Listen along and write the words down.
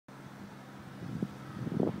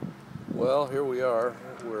Well, here we are.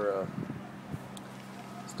 We're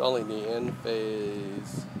installing the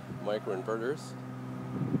Enphase microinverters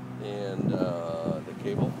and the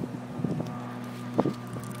cable.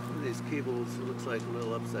 These cables, it looks like a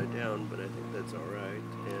little upside down, but I think that's all right.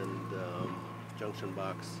 And junction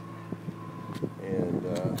box. And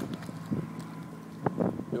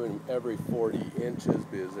doing every 40 inches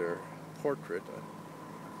because they're portrait.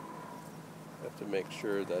 I have to make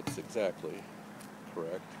sure that's exactly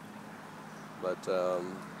correct. But I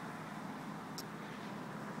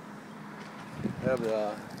have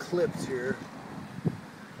the clips here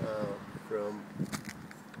from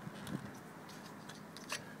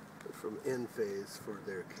Enphase for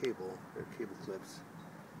their cable clips,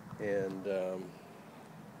 and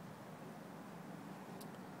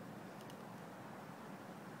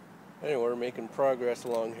anyway, we're making progress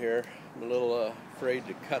along here. I'm a little afraid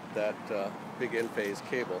to cut that big Enphase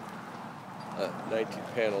cable. 19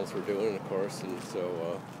 panels we're doing, of course, and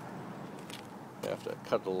so I have to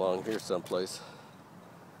cut it along here someplace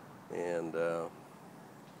and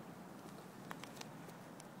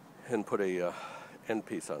put a end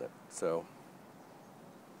piece on it. So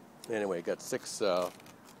anyway, got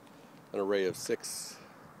an array of 6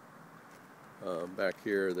 back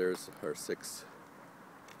here. There's our 6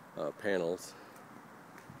 panels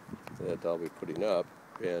that I'll be putting up,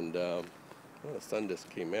 and well, the sun just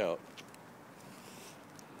came out.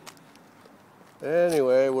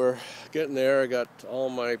 Anyway, we're getting there. I got all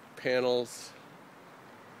my panels,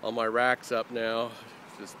 all my racks up now.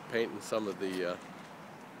 Just painting some of the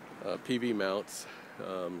PV mounts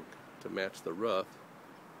to match the roof.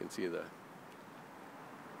 You can see the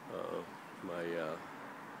my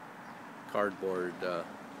cardboard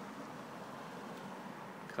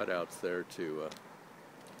cutouts there to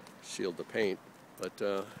shield the paint.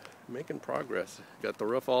 But making progress. Got the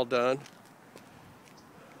roof all done.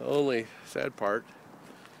 The only sad part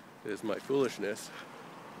is my foolishness.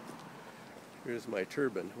 Here's my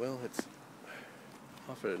turbine. Well, it's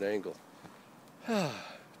off at an angle.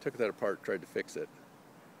 Took that apart, tried to fix it.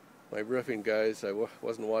 My roofing guys, I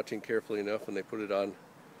wasn't watching carefully enough when they put it on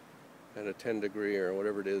at a 10-degree or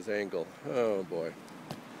whatever it is angle. Oh boy.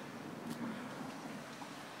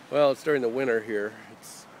 Well, it's during the winter here.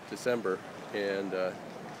 It's December, and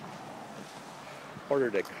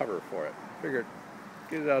ordered a cover for it. Figured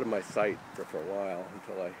get it out of my sight for a while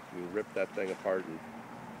until I can rip that thing apart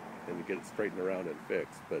and get it straightened around and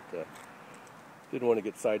fixed. But didn't want to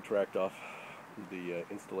get sidetracked off the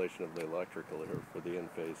installation of the electrical here for the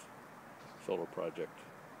Enphase solar project.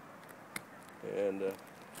 And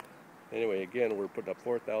anyway, again, we're putting up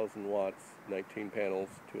 4,000 watts, 19 panels,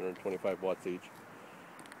 225 watts each.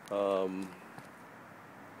 And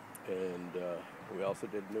we also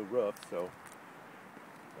did a new roof, so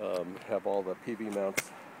have all the PV mounts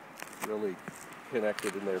really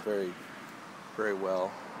connected in there very, very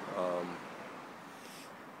well.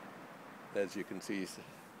 As you can see,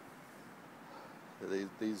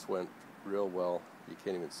 these went real well. You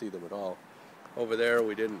can't even see them at all. Over there,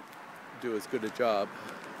 we didn't do as good a job,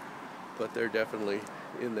 but they're definitely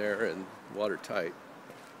in there and watertight.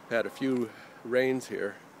 Had a few rains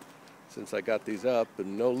here since I got these up,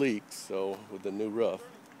 and no leaks, so with the new roof.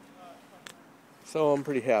 So I'm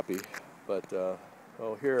pretty happy, but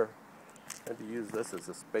oh, here I had to use this as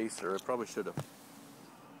a spacer. I probably should have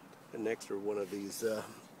an extra one of these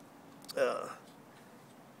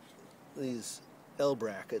L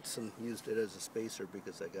brackets and used it as a spacer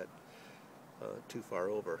because I got too far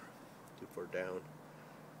down.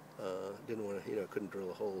 Didn't want to, couldn't drill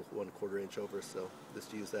a hole 1/4 inch over, so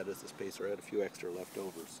just use that as a spacer. I had a few extra left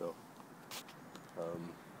over, so.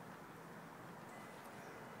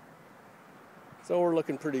 So we're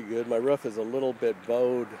looking pretty good. My roof is a little bit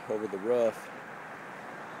bowed over the roof,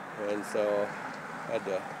 and so I had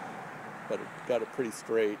to, but it got it pretty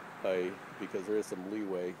straight because there is some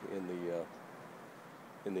leeway in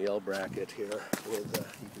the L bracket here. With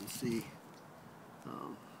you can see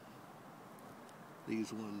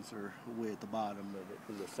these ones are way at the bottom of it.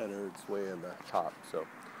 In the center, it's way in the top. So,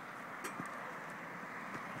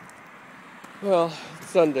 well, it's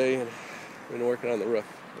Sunday, and I've been working on the roof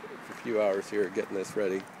for a few hours here, getting this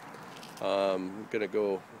ready. I'm gonna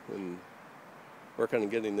go and work on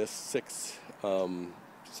getting this 6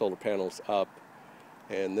 solar panels up,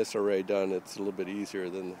 and this array done. It's a little bit easier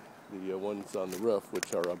than the ones on the roof,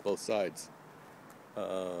 which are on both sides,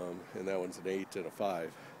 and that one's an 8 and a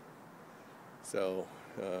 5. So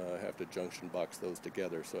I have to junction box those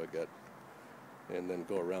together, so and then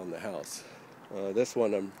go around the house. This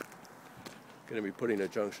one I'm going to be putting a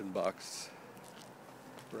junction box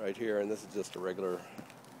right here, and this is just a regular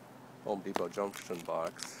Home Depot junction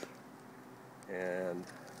box. and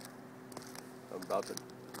I'm about to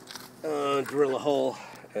drill a hole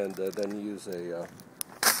and then use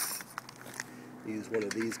one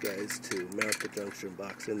of these guys to mount the junction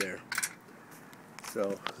box in there.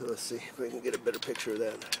 So let's see if we can get a better picture of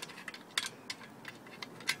that.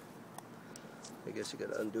 I guess you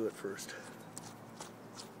got to undo it first.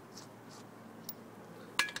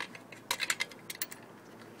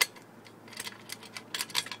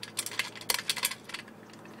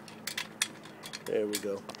 There we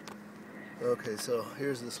go. Okay, so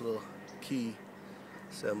here's this little key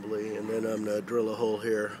assembly, and then I'm going to drill a hole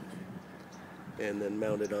here and then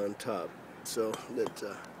mount it on top so that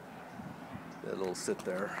it'll sit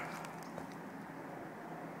there.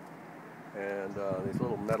 And these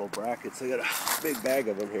little metal brackets, I got a big bag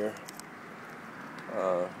of them here,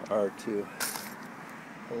 are to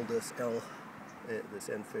hold this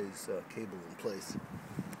Enphase cable in place.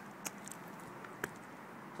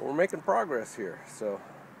 Well, we're making progress here, so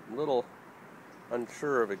I'm a little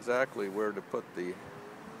unsure of exactly where to put the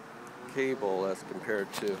cable as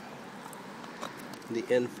compared to the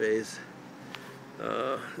Enphase,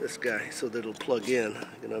 this guy, so that it'll plug in. I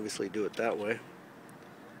can obviously do it that way,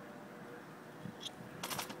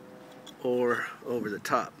 or over the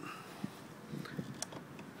top.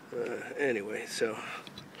 Anyway, so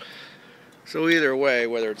either way,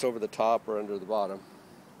 whether it's over the top or under the bottom,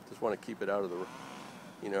 just want to keep it out of the,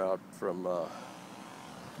 out from,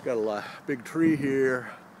 got a big tree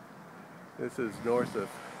here. This is north of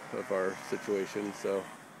our situation, so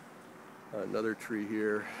another tree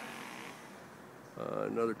here,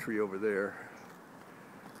 another tree over there,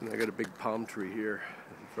 and I got a big palm tree here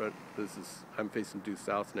in front. I'm facing due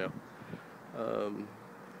south now.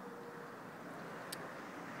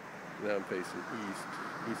 Now I'm facing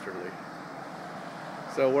easternly.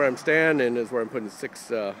 So where I'm standing is where I'm putting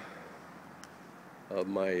 6 of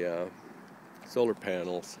my solar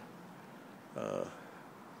panels.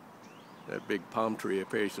 That big palm tree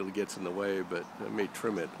occasionally gets in the way, but I may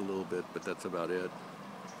trim it a little bit, but that's about it.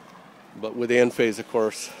 But with the Enphase, of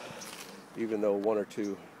course, even though 1 or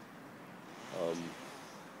 2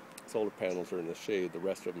 solar panels are in the shade, the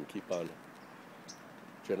rest of them keep on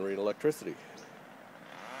generating electricity.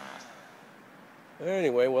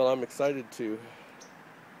 Anyway, well, I'm excited to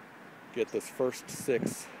get this first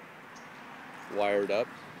 6 wired up,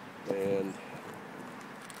 and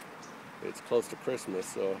it's close to Christmas,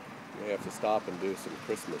 so I have to stop and do some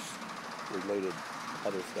Christmas-related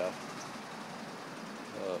other stuff.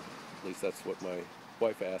 At least that's what my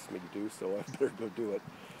wife asked me to do, so I better go do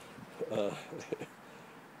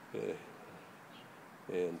it.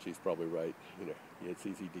 And she's probably right. It's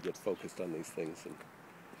easy to get focused on these things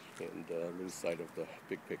and lose sight of the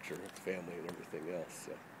big picture of family and everything else.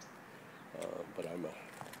 So, but I'm a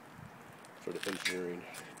sort of engineering,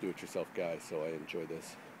 do-it-yourself guy, so I enjoy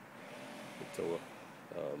this. So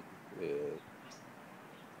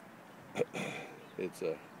it's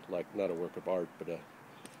like not a work of art, but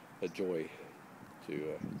a joy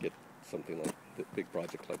to get something like a big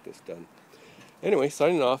project like this done. Anyway,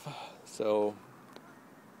 signing off. So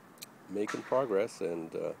making progress,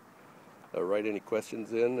 and write any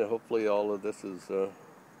questions in. Hopefully all of this is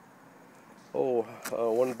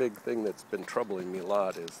one big thing that's been troubling me a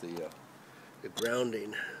lot is the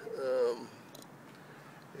grounding,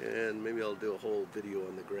 and maybe I'll do a whole video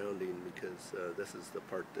on the grounding, because this is the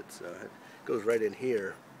part that goes right in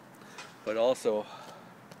here. But also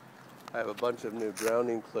I have a bunch of new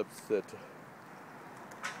grounding clips that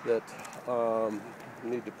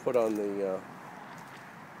need to put on the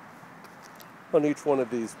on each one of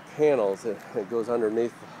these panels. It goes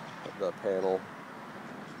underneath the panel.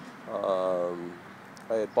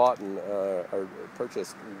 I had bought or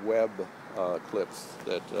purchased web clips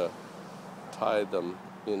that tie them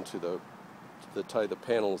into tie the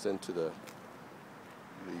panels into the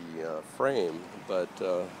frame, but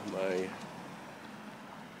my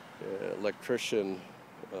electrician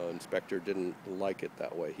inspector didn't like it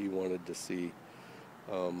that way. He wanted to see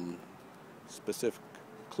specific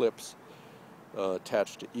clips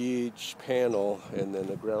attached to each panel, and then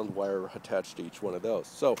a ground wire attached to each one of those.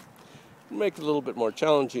 So make it a little bit more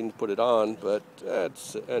challenging to put it on, but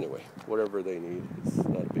anyway, whatever they need, it's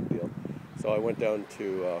not a big deal. So I went down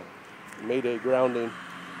to Mayday Grounding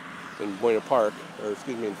in Buena Park,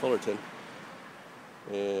 in Fullerton,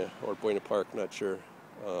 or Buena Park, not sure,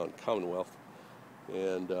 Commonwealth,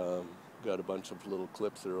 and got a bunch of little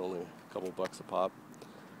clips that are only a couple bucks a pop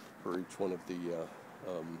for each one of the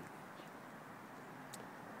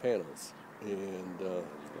panels, and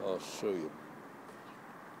I'll show you.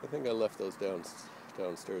 I think I left those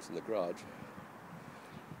downstairs in the garage,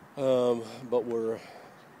 but we're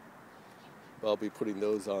I'll be putting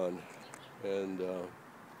those on, and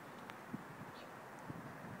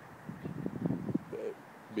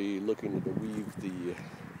be looking to weave the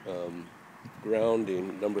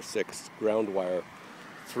grounding, number 6 ground wire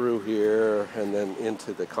through here and then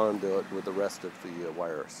into the conduit with the rest of the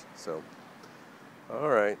wires. So, all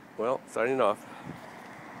right, well, signing off.